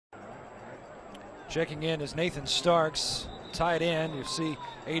Checking in is Nathan Starks, tight end. You see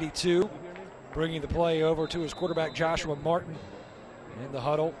 82 bringing the play over to his quarterback Joshua Martin in the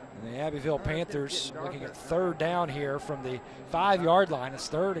huddle. And the Abbeville Panthers looking at third down here from the 5-yard line. It's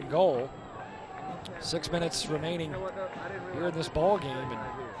 3rd and goal. 6 minutes remaining here in this ball game. And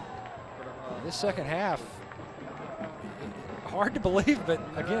this second half, hard to believe, but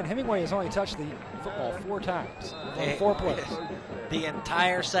again, Hemmingway has only touched the football 4 times on 4 plays. The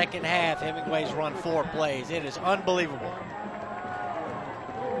entire second half, Hemmingway's run 4 plays. It is unbelievable.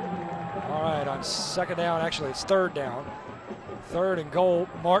 All right, on second down, actually it's 3rd down. 3rd and goal.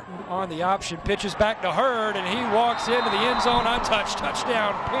 Martin on the option, pitches back to Heard, and he walks into the end zone untouched.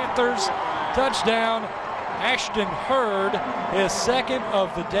 Touchdown, Panthers. Touchdown, Ashton Heard, his 2nd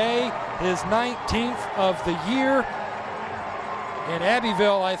of the day, his 19th of the year. And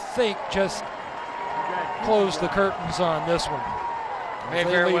Abbeville, I think, just closed the curtains on this one. They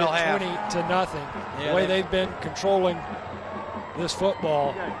very well have. 20-0. Yeah, the way they've been controlling this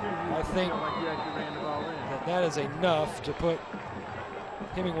football, I think that is enough to put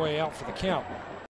Hemmingway out for the count.